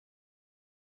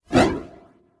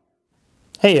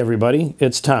Hey everybody,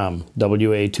 it's Tom,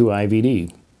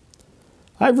 WA2IVD.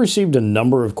 I've received a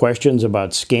number of questions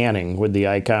about scanning with the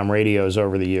ICOM radios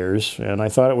over the years, and I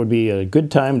thought it would be a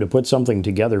good time to put something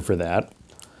together for that.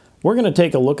 We're going to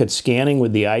take a look at scanning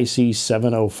with the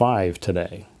IC705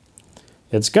 today.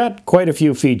 It's got quite a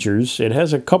few features. It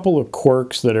has a couple of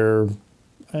quirks that are,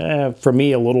 for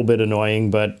me, a little bit annoying,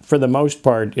 but for the most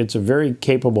part, it's a very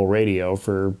capable radio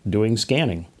for doing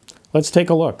scanning. Let's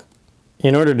take a look.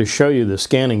 In order to show you the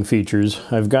scanning features,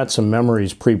 I've got some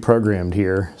memories pre-programmed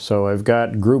here. So I've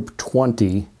got group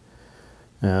 20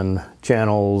 and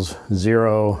channels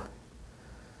 0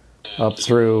 up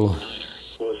through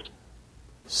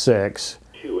 6.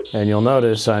 And you'll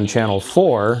notice on channel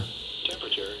 4,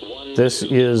 this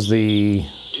is the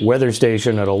weather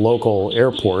station at a local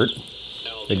airport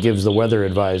that gives the weather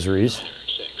advisories.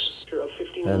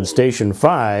 And station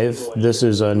 5, this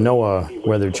is a NOAA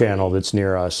weather channel that's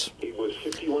near us.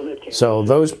 So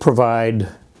those provide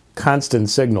constant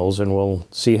signals, and we'll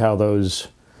see how those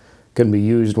can be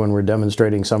used when we're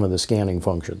demonstrating some of the scanning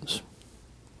functions.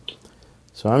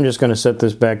 So I'm just going to set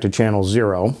this back to channel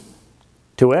 0.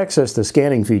 To access the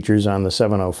scanning features on the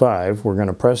 705, we're going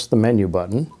to press the menu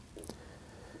button.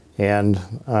 And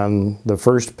on the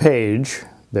first page,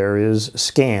 there is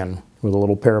scan with a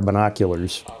little pair of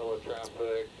binoculars.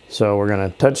 So we're going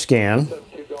to touch scan,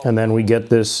 and then we get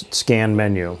this scan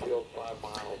menu.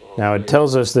 Now it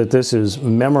tells us that this is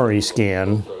memory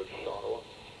scan.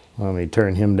 Let me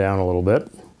turn him down a little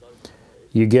bit.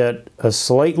 You get a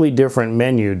slightly different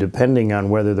menu depending on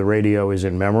whether the radio is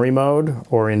in memory mode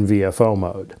or in VFO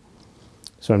mode.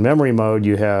 So in memory mode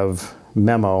you have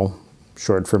memo,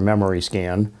 short for memory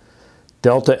scan,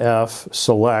 delta F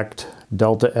select,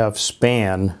 delta F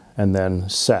span, and then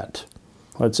set.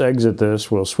 Let's exit this.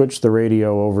 We'll switch the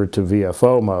radio over to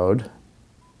VFO mode.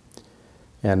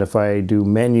 And if I do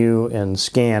menu and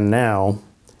scan now,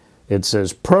 it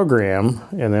says program,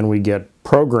 and then we get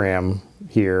program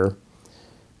here.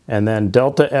 And then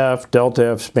delta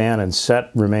F span, and set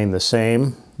remain the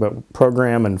same, but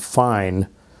program and fine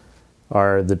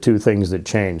are the two things that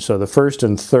change. So the first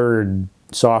and third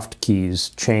soft keys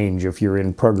change if you're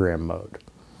in program mode.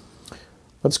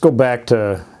 Let's go back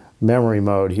to memory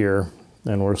mode here,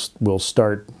 and we'll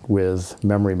start with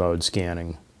memory mode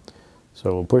scanning.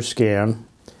 So we'll push scan.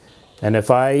 And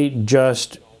if I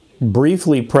just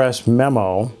briefly press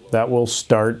memo, that will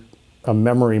start a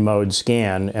memory mode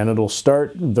scan, and it'll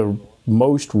start the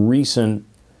most recent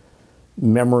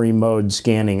memory mode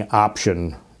scanning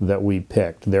option that we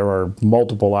picked. There are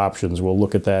multiple options. We'll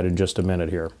look at that in just a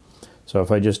minute here. So if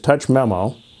I just touch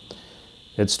memo,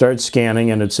 it starts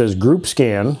scanning, and it says group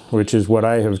scan, which is what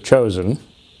I have chosen.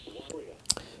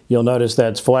 You'll notice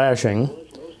that's flashing,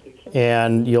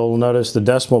 and you'll notice the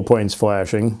decimal points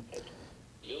flashing.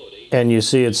 And you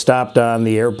see it stopped on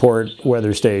the airport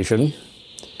weather station,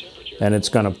 and it's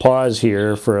going to pause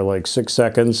here for like 6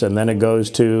 seconds, and then it goes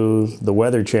to the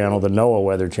weather channel, the NOAA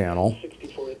weather channel,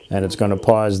 and it's going to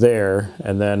pause there,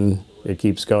 and then it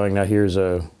keeps going. Now here's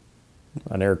an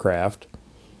aircraft.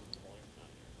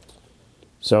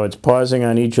 So it's pausing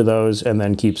on each of those and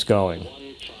then keeps going.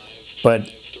 But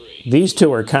these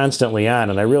two are constantly on,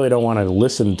 and I really don't want to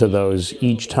listen to those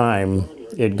each time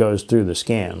it goes through the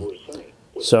scan.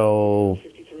 So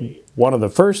one of the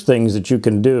first things that you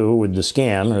can do with the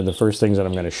scan, or the first things that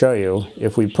I'm going to show you,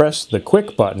 if we press the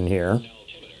quick button here,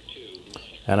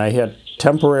 and I hit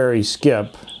temporary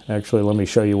skip, actually let me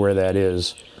show you where that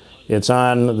is. It's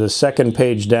on the second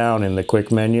page down in the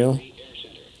quick menu,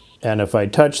 and if I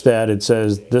touch that, it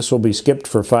says this will be skipped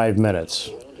for 5 minutes.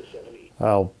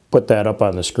 I'll put that up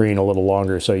on the screen a little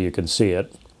longer so you can see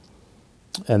it.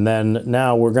 And then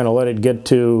now we're going to let it get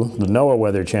to the NOAA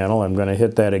weather channel. I'm going to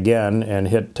hit that again and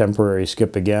hit temporary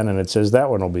skip again, and it says that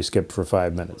one will be skipped for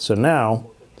 5 minutes. So now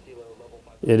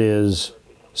it is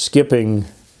skipping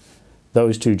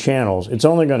those two channels. It's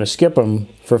only going to skip them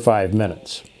for 5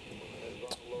 minutes.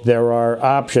 There are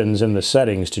options in the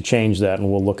settings to change that,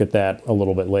 and we'll look at that a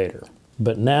little bit later.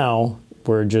 But now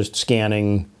we're just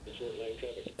scanning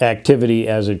activity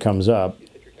as it comes up.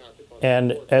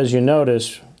 And as you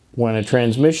notice, when a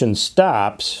transmission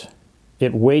stops,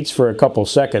 it waits for a couple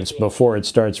seconds before it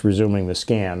starts resuming the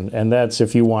scan. And that's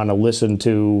if you want to listen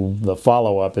to the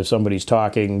follow-up. If somebody's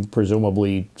talking,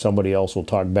 presumably somebody else will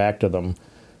talk back to them,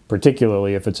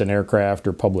 particularly if it's an aircraft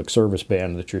or public service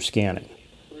band that you're scanning.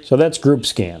 So that's group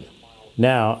scan.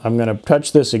 Now I'm going to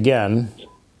touch this again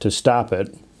to stop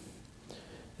it.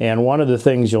 And one of the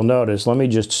things you'll notice, let me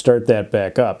just start that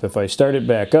back up. If I start it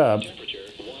back up,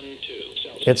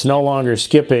 it's no longer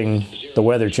skipping the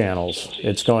weather channels.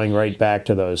 It's going right back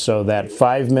to those. So that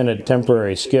 5-minute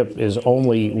temporary skip is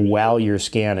only while you're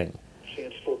scanning.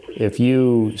 If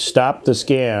you stop the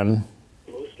scan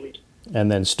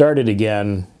and then start it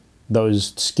again,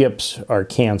 those skips are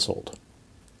canceled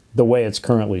the way it's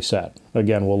currently set.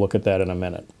 Again, we'll look at that in a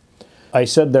minute. I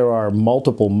said there are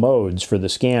multiple modes for the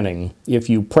scanning. If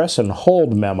you press and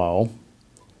hold memo,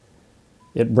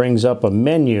 it brings up a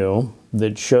menu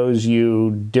that shows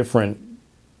you different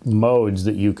modes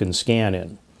that you can scan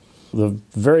in. The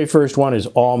very first one is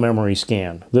all memory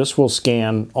scan. This will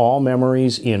scan all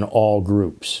memories in all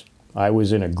groups. I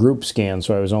was in a group scan,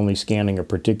 so I was only scanning a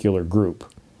particular group.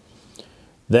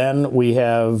 Then we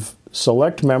have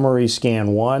select memory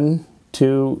scan 1,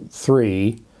 2,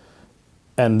 3,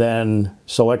 and then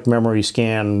select memory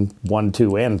scan 1,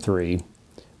 2, and 3.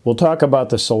 We'll talk about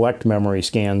the select memory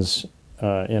scans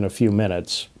in a few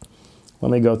minutes.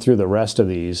 Let me go through the rest of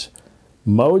these.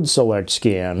 Mode select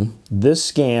scan, this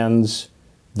scans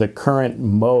the current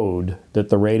mode that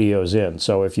the radio's in.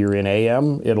 So if you're in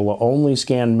AM, it'll only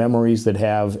scan memories that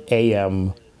have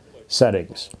AM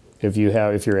settings. If you're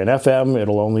in FM,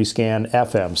 it'll only scan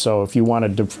FM. So if you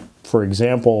wanted to, for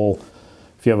example,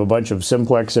 if you have a bunch of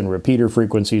simplex and repeater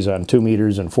frequencies on 2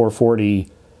 meters and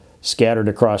 440 scattered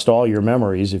across all your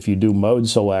memories, if you do mode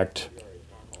select,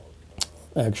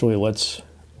 actually let's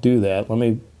do that. Let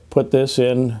me put this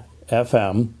in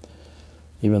FM,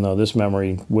 even though this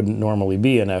memory wouldn't normally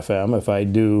be in FM. If I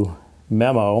do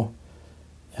memo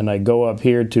and I go up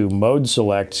here to mode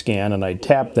select scan and I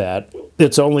tap that,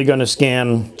 it's only going to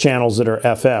scan channels that are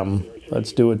FM.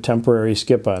 Let's do a temporary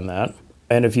skip on that.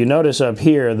 And if you notice up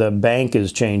here, the bank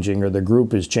is changing or the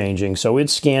group is changing. So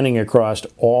it's scanning across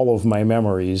all of my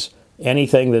memories,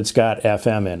 anything that's got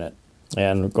FM in it.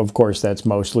 And of course, that's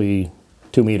mostly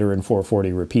 2 meter and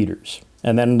 440 repeaters.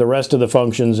 And then the rest of the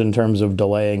functions in terms of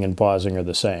delaying and pausing are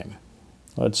the same.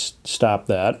 Let's stop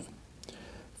that.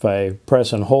 If I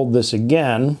press and hold this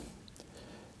again,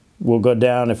 we'll go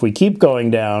down. If we keep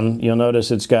going down, you'll notice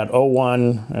it's got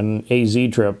 01 and AZ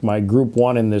trip. My group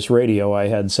 1 in this radio I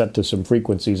had set to some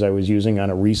frequencies I was using on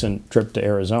a recent trip to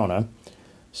Arizona.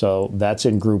 So that's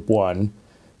in group 1.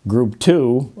 Group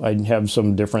 2, I have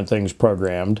some different things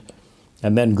programmed.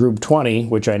 And then group 20,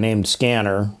 which I named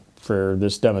scanner for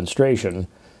this demonstration,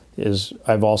 is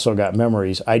I've also got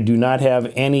memories. I do not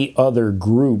have any other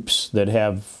groups that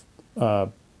have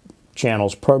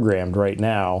channels programmed right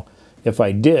now. If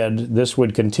I did, this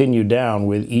would continue down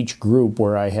with each group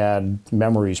where I had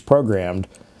memories programmed.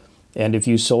 And if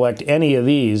you select any of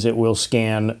these, it will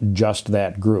scan just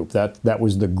that group. That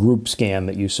was the group scan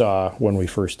that you saw when we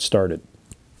first started.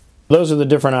 Those are the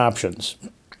different options.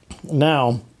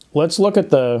 Now, let's look at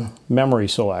the memory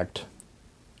select.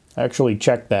 Actually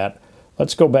check that.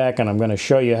 Let's go back and I'm going to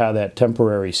show you how that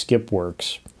temporary skip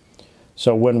works.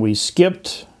 So when we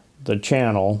skipped the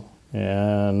channel,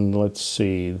 and let's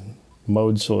see,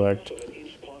 mode select.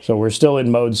 So we're still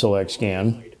in mode select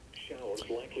scan.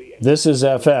 This is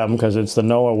FM because it's the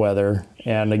NOAA weather.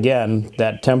 And again,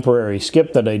 that temporary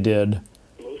skip that I did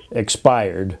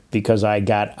expired because I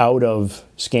got out of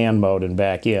scan mode and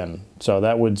back in. So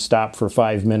that would stop for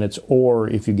 5 minutes, or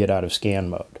if you get out of scan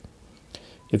mode.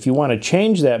 If you want to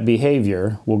change that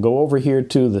behavior, we'll go over here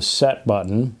to the Set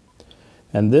button,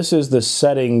 and this is the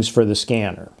settings for the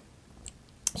scanner.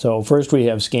 So first we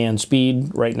have scan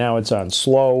speed. Right now it's on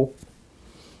slow.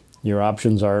 Your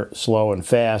options are slow and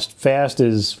fast. Fast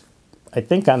is, I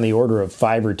think, on the order of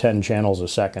 5 or 10 channels a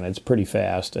second. It's pretty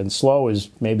fast. And slow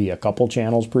is maybe a couple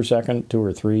channels per second, 2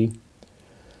 or 3.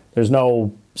 There's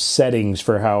no settings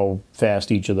for how fast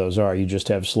each of those are. You just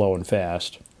have slow and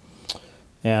fast.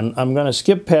 And I'm going to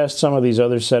skip past some of these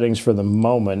other settings for the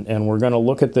moment, and we're going to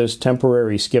look at this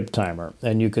temporary skip timer.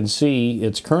 And you can see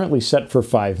it's currently set for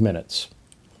 5 minutes.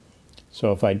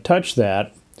 So if I touch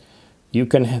that, you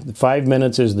can, 5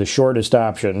 minutes is the shortest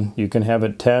option. You can have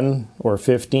it 10 or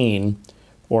 15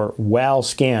 or while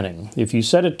scanning. If you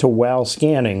set it to while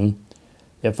scanning,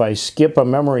 if I skip a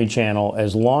memory channel,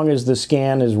 as long as the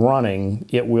scan is running,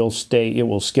 it will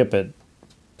skip it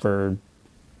for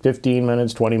 15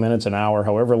 minutes, 20 minutes, an hour,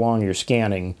 however long you're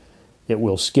scanning, it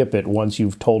will skip it once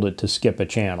you've told it to skip a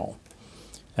channel.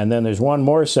 And then there's one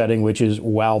more setting, which is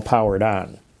while powered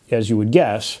on. As you would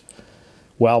guess,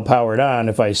 while powered on,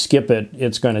 if I skip it,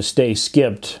 it's going to stay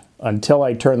skipped until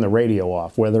I turn the radio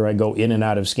off. Whether I go in and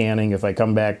out of scanning, if I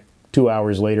come back 2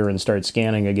 hours later and start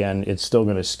scanning again, it's still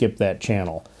going to skip that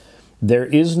channel. There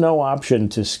is no option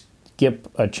to skip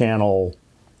a channel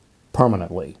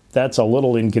permanently. That's a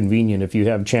little inconvenient if you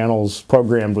have channels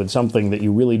programmed with something that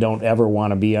you really don't ever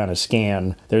want to be on a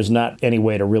scan. There's not any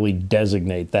way to really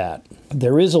designate that.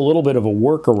 There is a little bit of a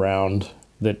workaround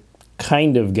that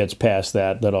kind of gets past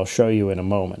that I'll show you in a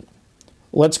moment.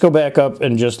 Let's go back up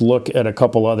and just look at a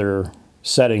couple other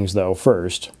settings though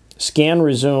first. Scan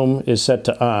resume is set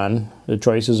to on. The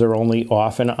choices are only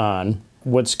off and on.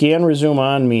 What scan resume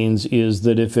on means is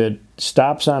that if it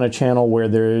stops on a channel where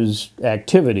there's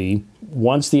activity,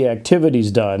 once the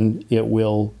activity's done, it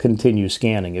will continue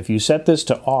scanning. If you set this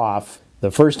to off,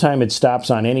 the first time it stops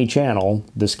on any channel,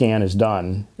 the scan is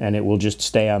done, and it will just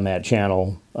stay on that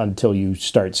channel until you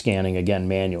start scanning again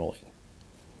manually.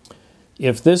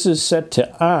 If this is set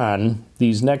to on,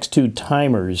 these next two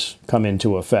timers come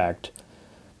into effect.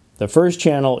 The first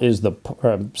channel is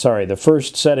the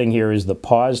first setting here is the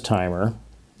pause timer.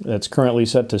 That's currently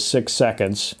set to 6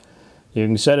 seconds. You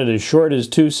can set it as short as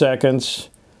 2 seconds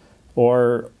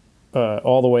or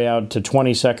all the way out to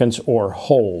 20 seconds or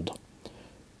hold.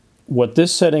 What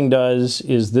this setting does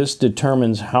is this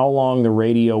determines how long the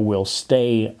radio will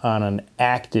stay on an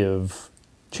active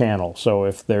channel. So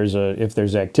if there's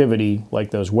activity like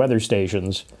those weather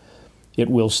stations, it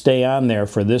will stay on there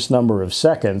for this number of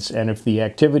seconds, and if the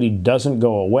activity doesn't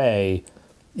go away,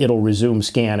 it'll resume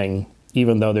scanning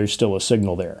even though there's still a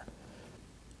signal there.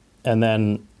 And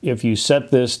then if you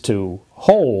set this to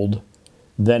hold,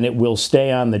 then it will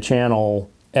stay on the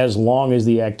channel as long as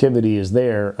the activity is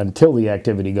there until the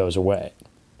activity goes away.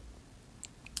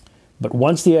 But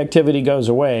once the activity goes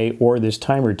away or this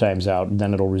timer times out,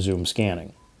 then it'll resume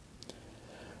scanning.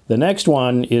 The next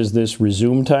one is this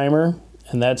resume timer,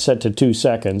 and that's set to 2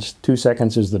 seconds. 2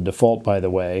 seconds is the default, by the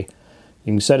way.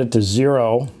 You can set it to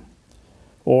 0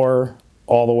 or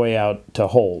all the way out to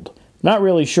hold. Not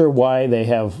really sure why they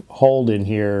have hold in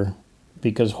here,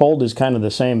 because hold is kind of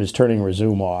the same as turning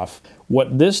resume off.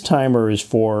 What this timer is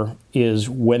for is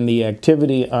when the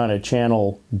activity on a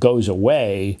channel goes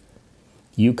away,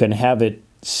 you can have it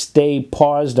stay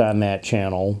paused on that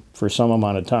channel for some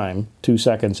amount of time, 2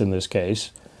 seconds in this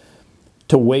case,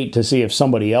 to wait to see if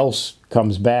somebody else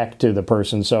comes back to the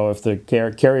person. So if the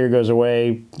carrier goes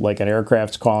away, like an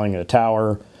aircraft's calling a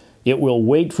tower, it will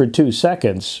wait for 2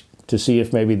 seconds to see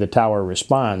if maybe the tower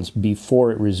responds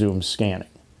before it resumes scanning.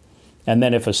 And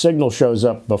then if a signal shows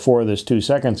up before this 2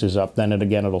 seconds is up, then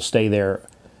it'll stay there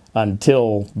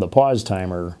until the pause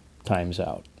timer times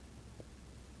out.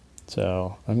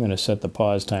 So I'm going to set the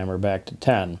pause timer back to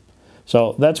 10.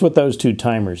 So that's what those two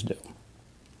timers do.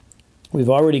 We've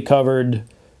already covered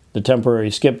the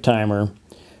temporary skip timer.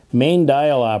 Main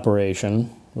dial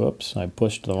operation, whoops, I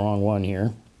pushed the wrong one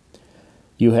here.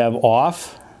 You have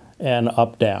off and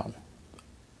up down.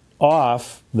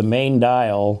 Off, the main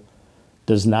dial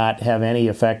does not have any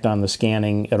effect on the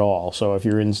scanning at all. So if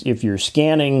you're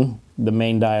scanning, the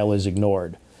main dial is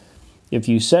ignored. If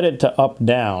you set it to up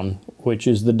down, which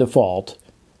is the default,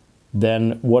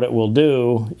 then what it will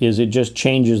do is it just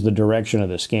changes the direction of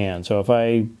the scan. So if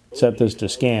I set this to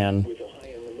scan,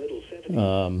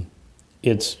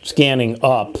 it's scanning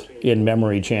up in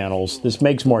memory channels. This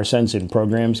makes more sense in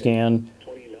program scan.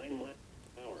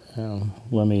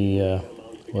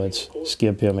 Let's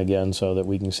skip him again so that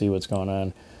we can see what's going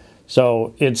on.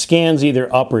 So it scans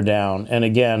either up or down. And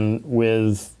again,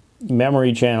 with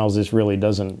memory channels, this really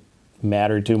doesn't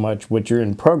matter too much. When you're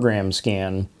in program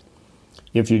scan,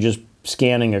 if you're just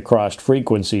scanning across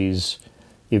frequencies,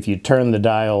 if you turn the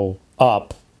dial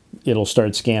up, it'll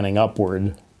start scanning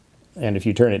upward. And if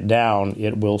you turn it down,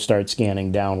 it will start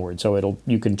scanning downward. So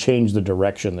you can change the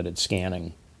direction that it's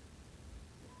scanning.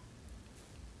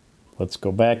 Let's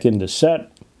go back into set.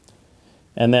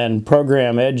 And then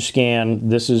program edge scan,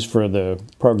 this is for the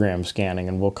program scanning,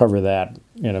 and we'll cover that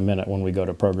in a minute when we go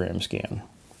to program scan.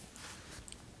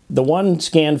 The one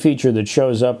scan feature that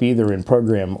shows up either in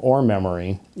program or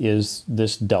memory is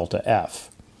this delta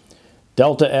F.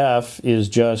 Delta F is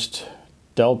just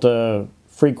delta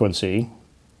frequency.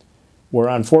 We're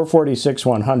on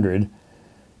 446/100.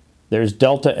 There's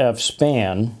delta F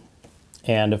span,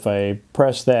 and if I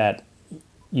press that,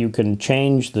 you can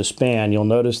change the span. You'll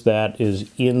notice that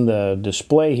is in the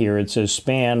display here. It says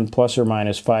span plus or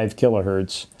minus 5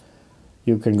 kilohertz.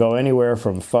 You can go anywhere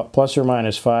from plus or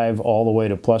minus 5 all the way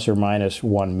to plus or minus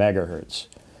 1 megahertz.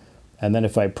 And then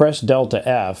if I press delta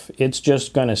F, it's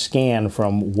just going to scan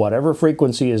from whatever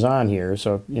frequency is on here.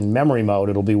 So in memory mode,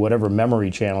 it'll be whatever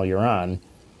memory channel you're on.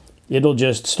 It'll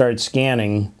just start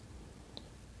scanning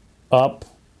up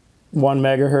 1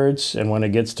 megahertz, and when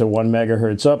it gets to 1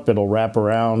 megahertz up, it'll wrap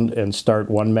around and start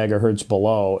 1 megahertz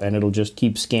below, and it'll just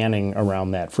keep scanning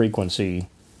around that frequency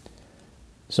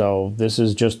So this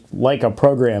is just like a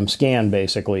program scan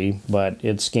basically, but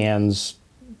it scans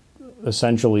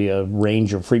essentially a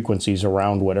range of frequencies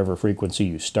around whatever frequency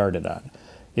you started on.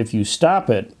 If you stop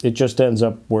it, it just ends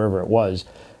up wherever it was.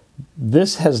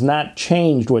 This has not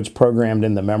changed what's programmed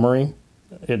in the memory.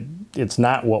 It's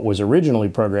not what was originally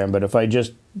programmed, but if I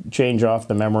just change off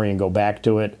the memory and go back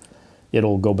to it,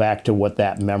 it'll go back to what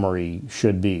that memory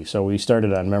should be. So we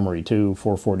started on memory 2,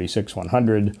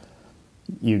 446-100.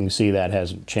 You can see that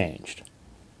hasn't changed.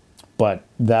 But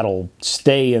that'll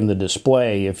stay in the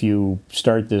display. If you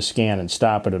start this scan and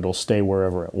stop it, it'll stay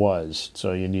wherever it was.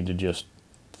 So you need to just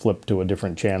flip to a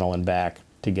different channel and back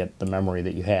to get the memory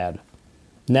that you had.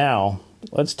 Now,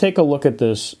 let's take a look at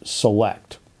this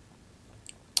select.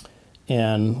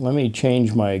 And let me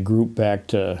change my group back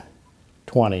to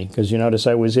 20, because you notice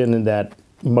I was in that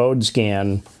mode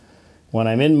scan. When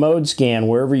I'm in mode scan,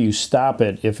 wherever you stop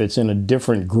it, if it's in a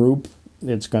different group,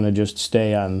 it's going to just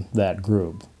stay on that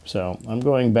group. So I'm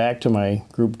going back to my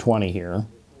group 20 here.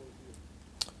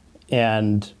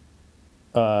 And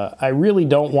I really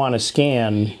don't want to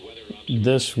scan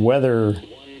this weather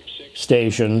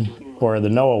station or the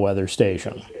NOAA weather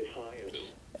station.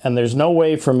 And there's no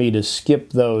way for me to skip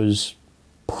those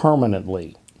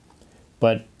permanently.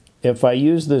 But if I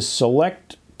use this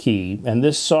select key, and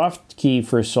this soft key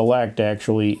for select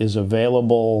actually is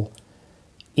available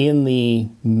in the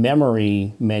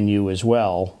memory menu as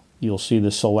well. You'll see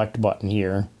the select button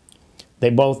here. They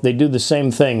do the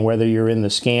same thing whether you're in the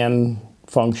scan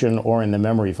function or in the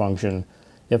memory function.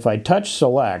 If I touch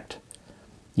select,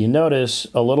 you notice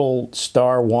a little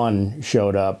 *1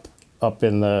 showed up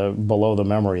in the below the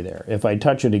memory there. If I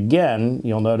touch it again,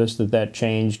 you'll notice that that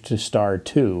changed to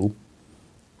 *2.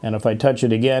 And if I touch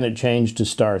it again, it changed to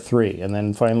 *3. And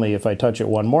then finally, if I touch it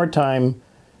one more time,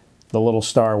 the little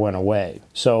star went away.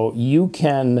 So you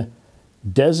can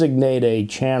designate a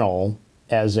channel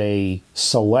as a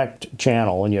select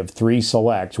channel, and you have 3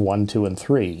 selects, 1, 2, and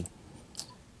 3.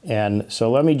 And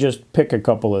so let me just pick a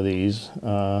couple of these.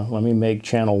 Let me make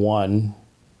channel 1,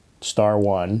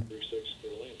 *1.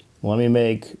 Let me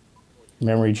make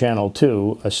memory channel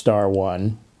 2 a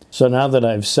 *1. So now that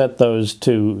I've set those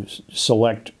to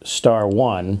select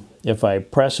 *1, if I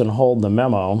press and hold the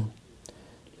memo,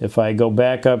 if I go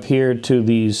back up here to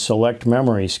these select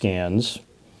memory scans,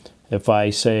 if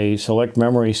I say select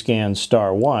memory scan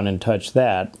 *1 and touch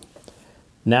that,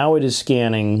 now it is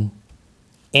scanning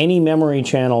any memory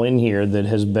channel in here that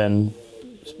has been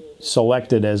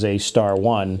selected as a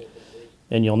 *1.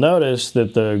 And you'll notice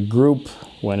that the group,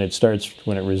 when it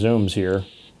resumes here,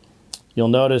 you'll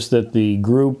notice that the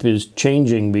group is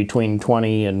changing between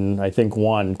 20 and I think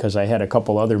 1, because I had a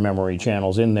couple other memory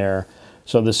channels in there.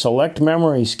 So the select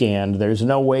memory scan, there's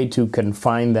no way to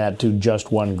confine that to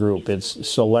just one group. It's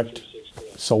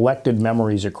selected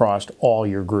memories across all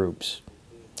your groups.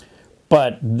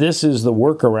 But this is the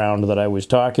workaround that I was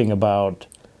talking about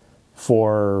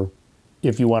for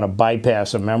if you want to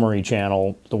bypass a memory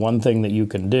channel. The one thing that you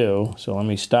can do, so let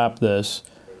me stop this.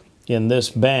 In this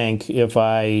bank, if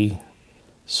I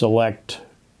select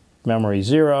memory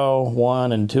 0,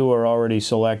 1, and 2 are already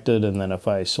selected, and then if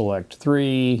I select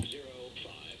 3,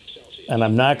 and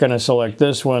I'm not going to select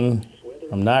this one,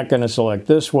 I'm not going to select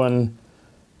this one,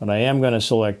 but I am going to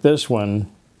select this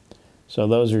one. So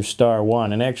those are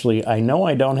 *1. And actually, I know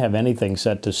I don't have anything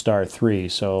set to *3,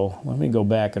 so let me go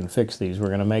back and fix these. We're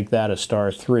going to make that a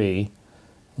 *3.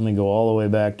 Let me go all the way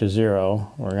back to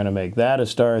 0. We're going to make that a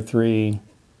 *3,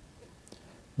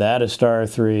 that a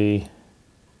 *3,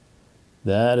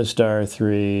 that a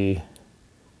 *3,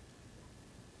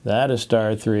 that a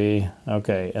 *3.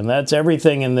 Okay, and that's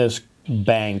everything in this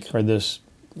bank, or this,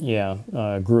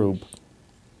 group.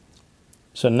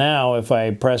 So now if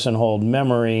I press and hold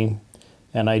memory,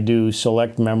 and I do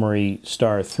select memory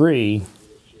 *3,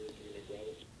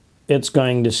 it's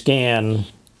going to scan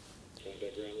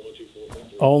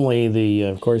only the,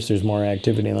 of course there's more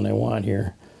activity than I want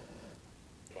here.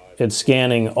 It's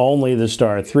scanning only the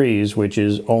 *3s, which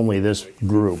is only this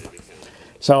group.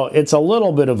 So it's a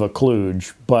little bit of a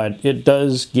kludge, but it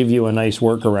does give you a nice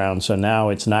workaround. So now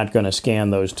it's not going to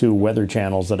scan those 2 weather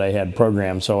channels that I had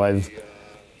programmed. So I've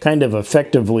kind of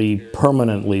effectively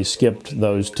permanently skipped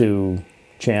those 2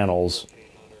 channels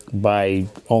by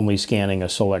only scanning a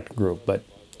select group.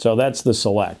 So that's the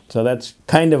select. So that's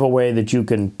kind of a way that you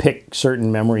can pick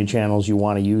certain memory channels you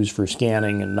want to use for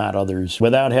scanning and not others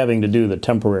without having to do the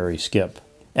temporary skip.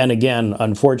 And again,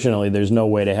 unfortunately, there's no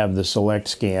way to have the select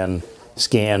scan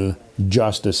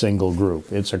just a single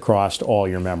group. It's across all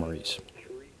your memories.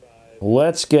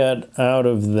 Let's get out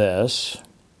of this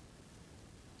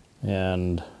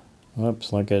and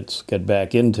Oops, let's get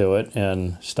back into it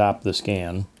and stop the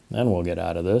scan. Then we'll get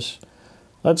out of this.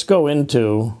 Let's go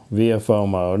into VFO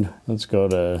mode. Let's go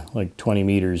to like 20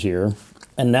 meters here.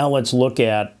 And now let's look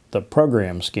at the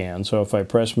program scan. So if I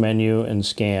press menu and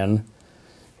scan,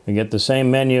 we get the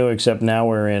same menu except now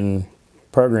we're in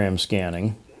program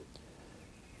scanning.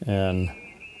 And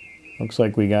looks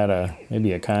like we got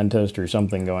maybe a contest or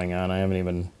something going on. I haven't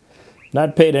even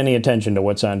not paid any attention to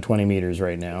what's on 20 meters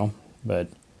right now, but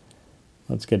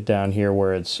let's get down here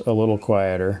where it's a little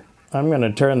quieter. I'm going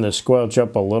to turn the squelch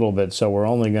up a little bit so we're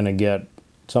only going to get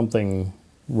something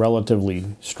relatively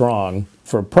strong.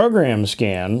 For program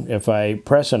scan, if I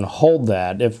press and hold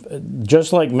that,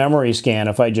 just like memory scan,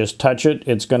 if I just touch it,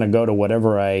 it's going to go to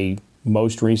whatever I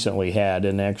most recently had.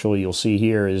 And actually you'll see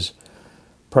here is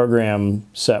program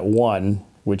set 1,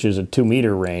 which is a 2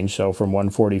 meter range, so from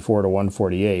 144 to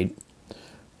 148.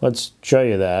 Let's show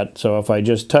you that. So if I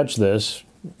just touch this,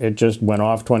 it just went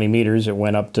off 20 meters, it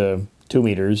went up to 2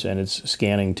 meters, and it's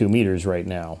scanning 2 meters right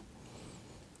now.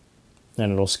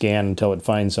 And it'll scan until it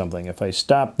finds something. If I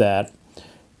stop that,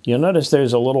 you'll notice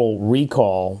there's a little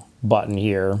recall button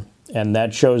here, and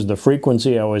that shows the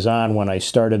frequency I was on when I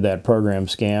started that program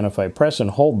scan. If I press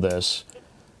and hold this,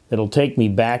 it'll take me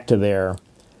back to there,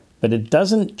 but it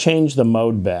doesn't change the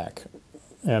mode back.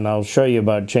 And I'll show you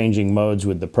about changing modes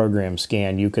with the program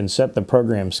scan. You can set the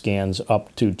program scans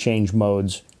up to change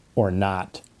modes or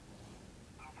not.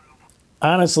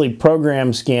 Honestly,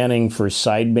 program scanning for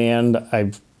sideband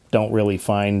I don't really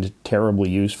find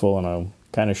terribly useful, and I'll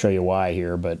kind of show you why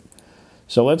here.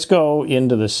 So let's go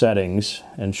into the settings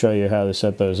and show you how to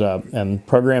set those up. And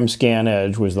program scan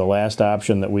edge was the last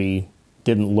option that we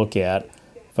didn't look at.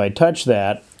 If I touch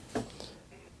that,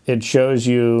 it shows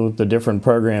you the different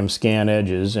program scan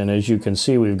edges, and as you can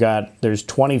see there's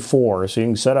 24, so you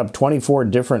can set up 24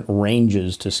 different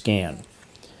ranges to scan.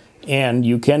 And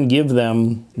you can give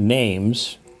them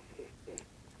names,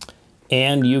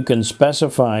 and you can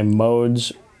specify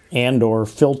modes and or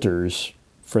filters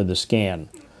for the scan.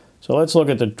 So let's look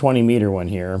at the 20 meter one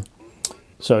here.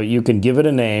 So you can give it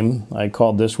a name. I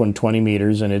called this one 20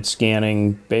 meters, and it's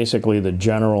scanning basically the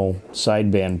general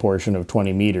sideband portion of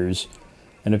 20 meters.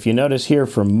 And if you notice here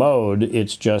for mode,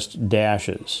 it's just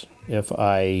dashes. If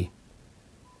I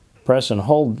press and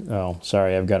hold, oh,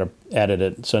 sorry, I've got to edit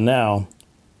it. So now,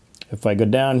 if I go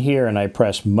down here and I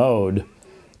press mode,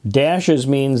 dashes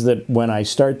means that when I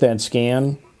start that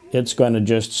scan, it's going to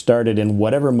just start it in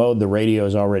whatever mode the radio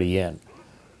is already in.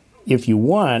 If you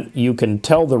want, you can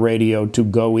tell the radio to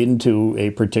go into a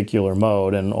particular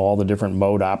mode, and all the different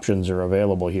mode options are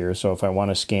available here. So if I want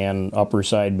to scan upper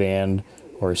sideband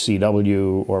or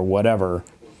CW or whatever,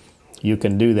 you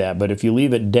can do that. But if you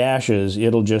leave it dashes,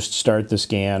 it'll just start the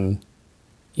scan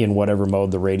in whatever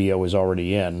mode the radio is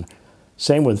already in.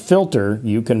 Same with filter.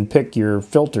 You can pick your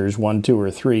filters, 1, 2, or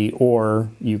 3, or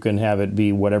you can have it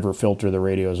be whatever filter the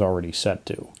radio is already set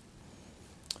to.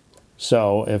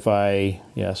 So if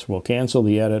yes, we'll cancel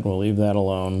the edit, we'll leave that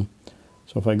alone.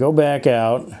 So if I go back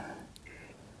out,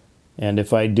 and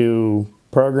if I do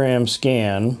program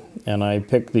scan, and I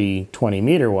pick the 20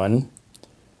 meter one,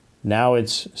 now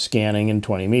it's scanning in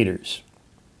 20 meters.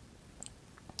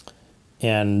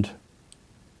 And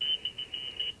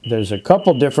there's a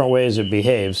couple different ways it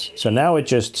behaves. So now it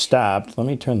just stopped. Let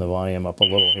me turn the volume up a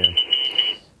little here.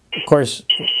 Of course,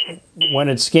 when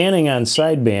it's scanning on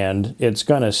sideband, it's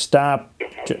going to stop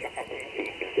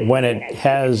when it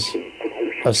has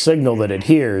a signal that it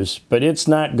hears, but it's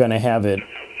not going to have it.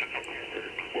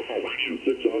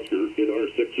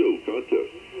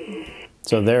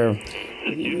 So there.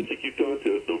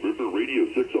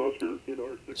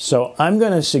 So I'm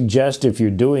going to suggest if you're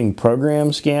doing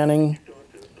program scanning,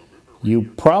 you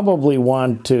probably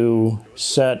want to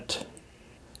set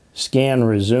scan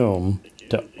resume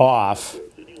to off,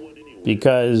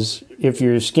 because if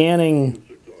you're scanning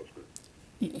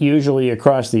usually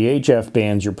across the HF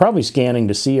bands, you're probably scanning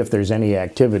to see if there's any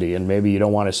activity, and maybe you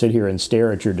don't want to sit here and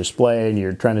stare at your display and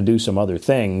you're trying to do some other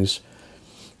things.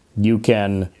 You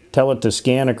can tell it to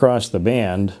scan across the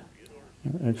band.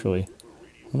 Actually,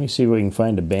 let me see if we can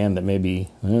find a band that maybe,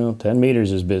 well, 10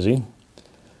 meters is busy.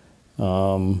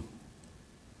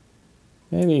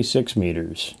 Maybe 6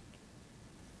 meters.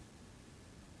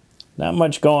 Not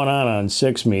much going on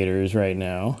 6 meters right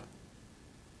now.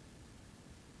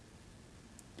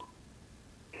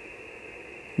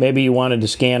 Maybe you wanted to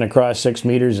scan across 6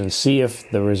 meters and see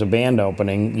if there was a band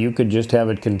opening. You could just have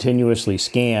it continuously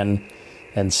scan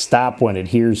and stop when it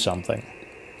hears something.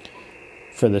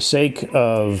 For the sake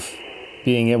of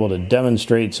being able to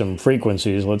demonstrate some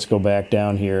frequencies, let's go back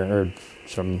down here, or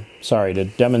to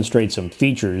demonstrate some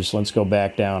features, let's go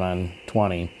back down on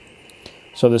 20.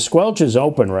 So the squelch is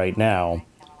open right now.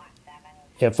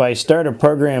 If I start a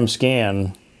program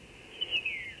scan,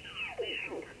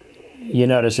 you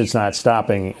notice it's not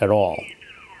stopping at all.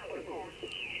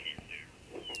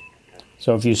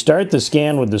 So if you start the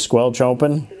scan with the squelch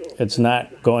open, it's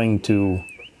not going to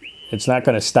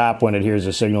stop when it hears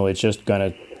a signal. It's just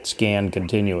going to scan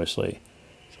continuously.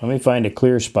 So let me find a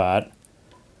clear spot.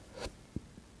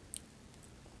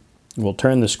 We'll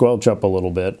turn the squelch up a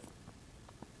little bit.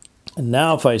 And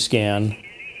now if I scan,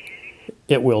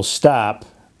 it will stop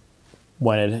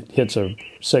when it hits a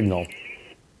signal.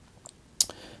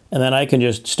 And then I can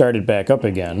just start it back up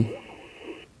again.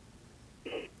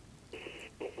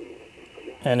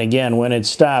 And again, when it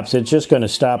stops, it's just going to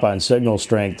stop on signal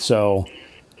strength. So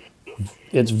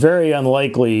it's very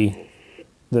unlikely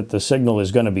that the signal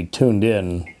is going to be tuned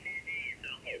in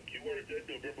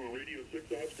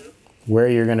where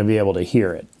you're going to be able to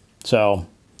hear it. So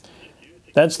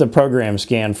that's the program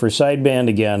scan. For sideband,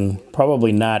 again,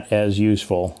 probably not as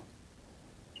useful,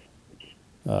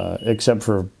 except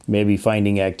for maybe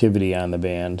finding activity on the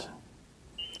band.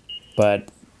 But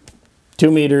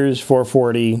 2 meters,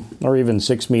 440, or even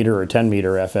 6 meter or 10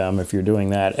 meter FM if you're doing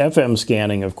that. FM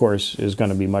scanning, of course, is going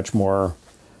to be much more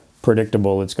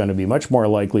predictable. It's going to be much more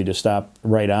likely to stop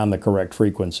right on the correct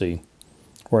frequency,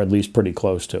 or at least pretty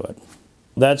close to it.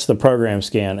 That's the program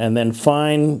scan. And then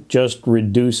fine just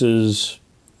reduces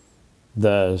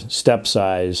the step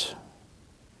size,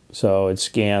 so it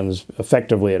scans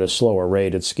effectively at a slower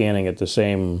rate. It's scanning at the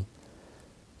same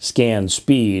scan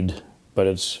speed, but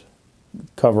it's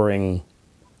covering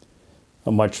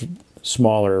a much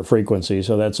smaller frequency,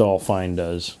 so that's all fine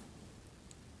does.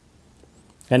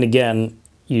 And again,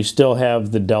 you still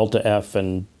have the delta F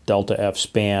and delta F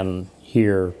span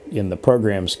here in the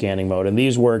program scanning mode, and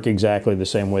these work exactly the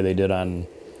same way they did on,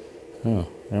 oh,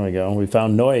 there we go, we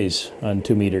found noise on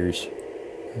 2 meters.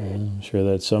 I'm sure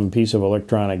that's some piece of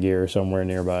electronic gear somewhere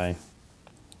nearby.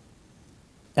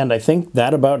 And I think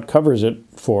that about covers it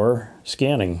for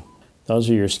scanning. Those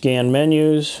are your scan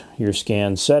menus, your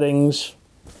scan settings.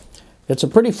 It's a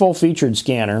pretty full-featured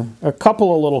scanner. A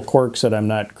couple of little quirks that I'm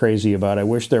not crazy about. I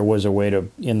wish there was a way to,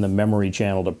 in the memory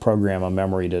channel, to program a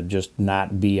memory to just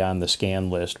not be on the scan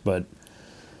list, but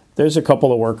there's a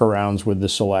couple of workarounds with the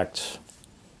select.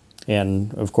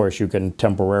 And of course you can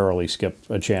temporarily skip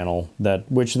a channel,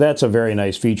 that's a very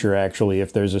nice feature actually.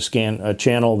 If there's a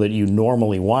channel that you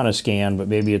normally want to scan, but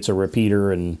maybe it's a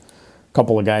repeater and a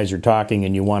couple of guys are talking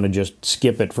and you want to just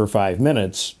skip it for 5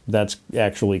 minutes, that's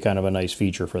actually kind of a nice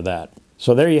feature for that.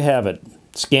 So there you have it,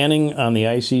 scanning on the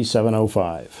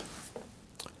IC705.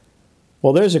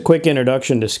 Well, there's a quick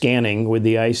introduction to scanning with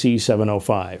the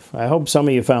IC705. I hope some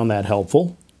of you found that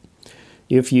helpful.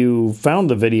 If you found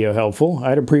the video helpful,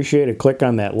 I'd appreciate a click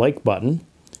on that like button.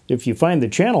 If you find the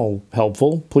channel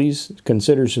helpful, please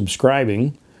consider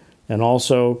subscribing, and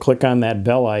also click on that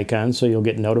bell icon so you'll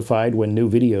get notified when new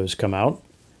videos come out.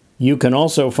 You can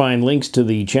also find links to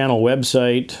the channel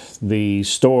website, the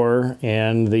store,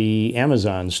 and the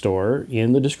Amazon store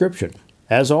in the description.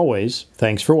 As always,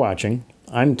 thanks for watching.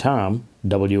 I'm Tom,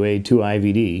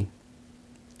 WA2IVD,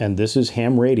 and this is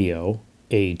Ham Radio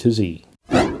A to Z.